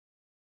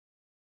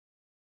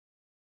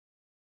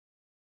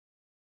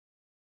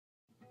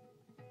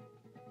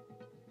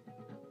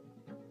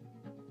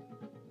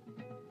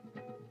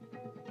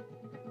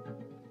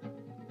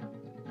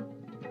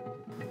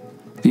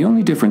The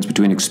only difference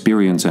between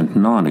experience and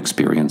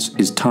non-experience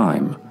is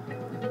time.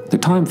 The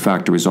time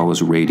factor is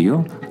always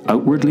radial,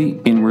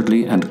 outwardly,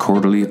 inwardly, and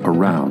chordally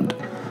around,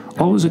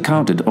 always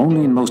accounted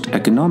only in most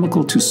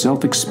economical to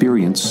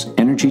self-experience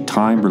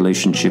energy-time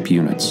relationship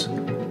units.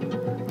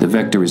 The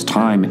vector is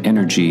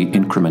time-energy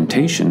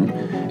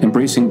incrementation,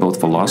 embracing both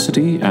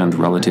velocity and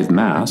relative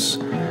mass,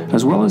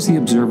 as well as the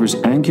observer's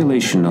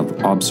angulation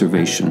of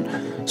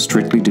observation,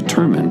 strictly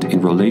determined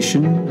in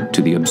relation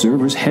to the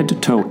observer's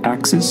head-to-toe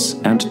axis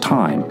and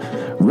time,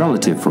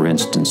 relative, for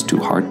instance, to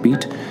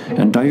heartbeat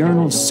and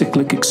diurnal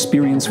cyclic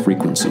experience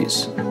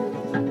frequencies.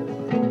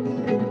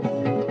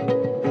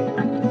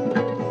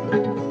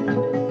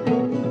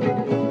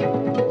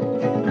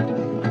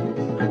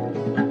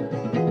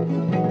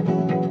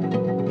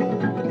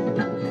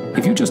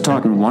 If you just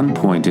tighten one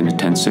point in a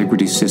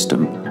tensegrity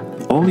system,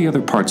 all the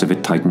other parts of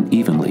it tighten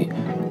evenly.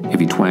 If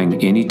you twang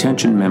any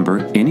tension member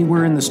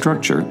anywhere in the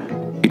structure,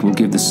 it will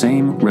give the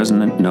same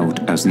resonant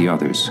note as the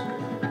others.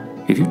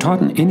 If you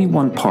tauten any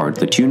one part,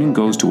 the tuning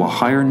goes to a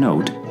higher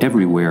note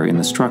everywhere in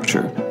the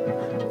structure.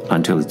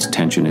 Until its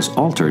tension is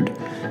altered,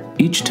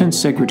 each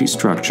tensegrity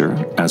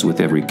structure, as with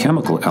every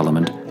chemical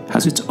element,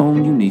 has its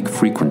own unique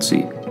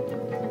frequency.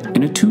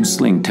 In a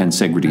two-sling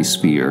tensegrity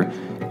sphere,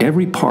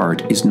 every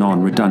part is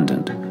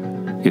non-redundant.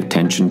 If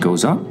tension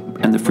goes up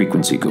and the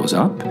frequency goes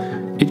up,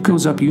 it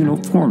goes up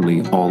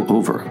uniformly all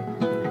over.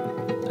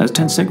 As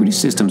tensegrity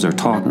systems are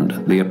tautened,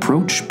 they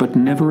approach but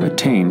never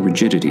attain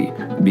rigidity,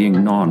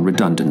 being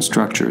non-redundant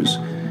structures.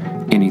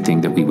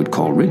 Anything that we would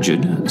call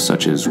rigid,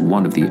 such as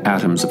one of the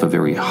atoms of a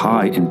very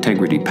high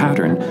integrity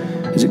pattern,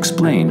 is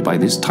explained by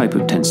this type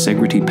of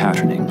tensegrity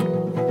patterning.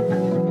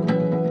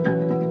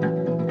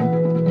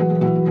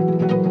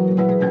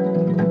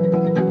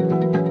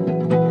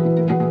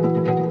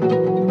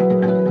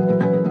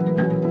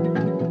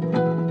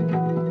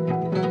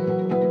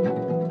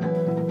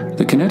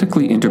 The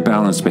kinetically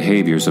interbalanced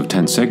behaviors of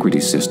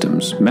tensegrity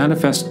systems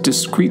manifest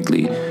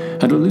discretely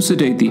and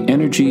elucidate the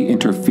energy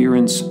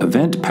interference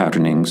event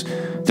patternings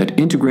that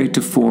integrate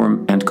to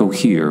form and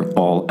cohere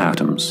all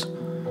atoms.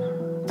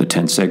 The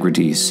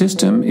tensegrity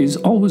system is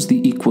always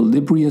the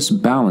equilibrious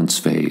balance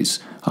phase,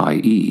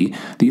 i.e.,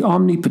 the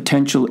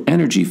omnipotential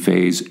energy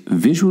phase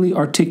visually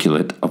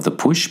articulate of the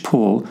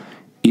push-pull,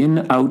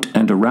 in, out,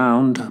 and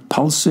around,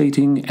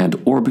 pulsating and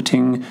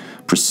orbiting,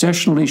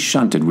 processionally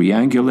shunted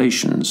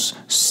reangulations,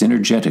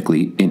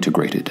 synergetically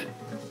integrated.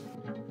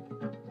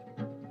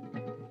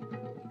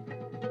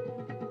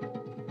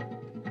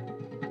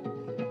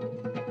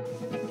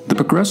 The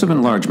progressive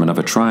enlargement of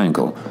a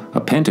triangle, a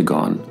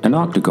pentagon, an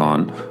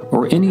octagon,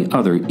 or any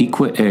other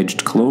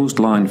equi-edged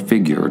closed-line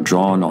figure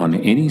drawn on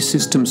any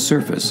system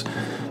surface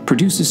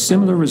produces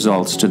similar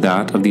results to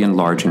that of the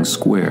enlarging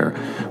square,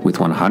 with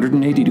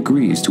 180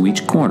 degrees to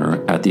each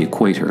corner at the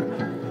equator.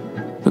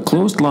 The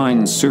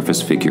closed-line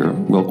surface figure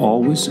will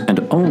always and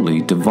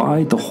only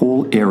divide the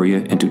whole area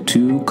into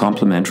two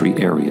complementary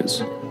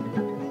areas.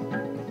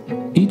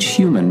 Each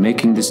human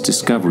making this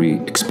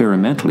discovery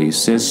experimentally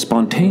says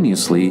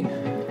spontaneously,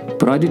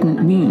 "But I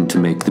didn't mean to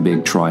make the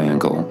big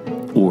triangle,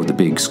 or the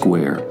big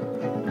square,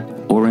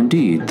 or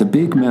indeed the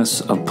big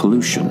mess of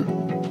pollution."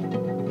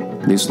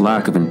 This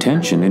lack of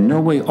intention in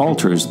no way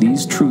alters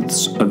these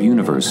truths of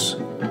universe.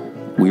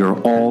 We are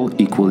all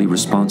equally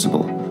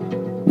responsible.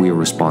 We are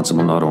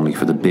responsible not only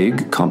for the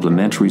big,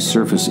 complementary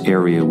surface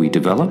area we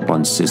develop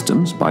on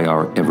systems by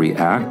our every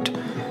act,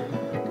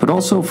 but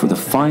also for the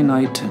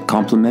finite,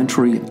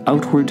 complementary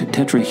outward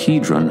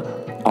tetrahedron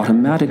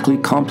automatically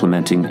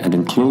complementing and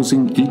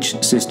enclosing each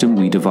system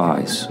we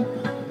devise.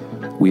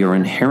 We are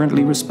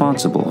inherently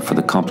responsible for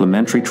the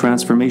complementary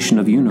transformation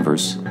of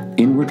universe,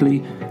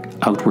 inwardly,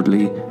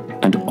 outwardly,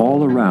 and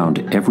all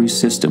around every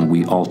system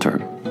we alter.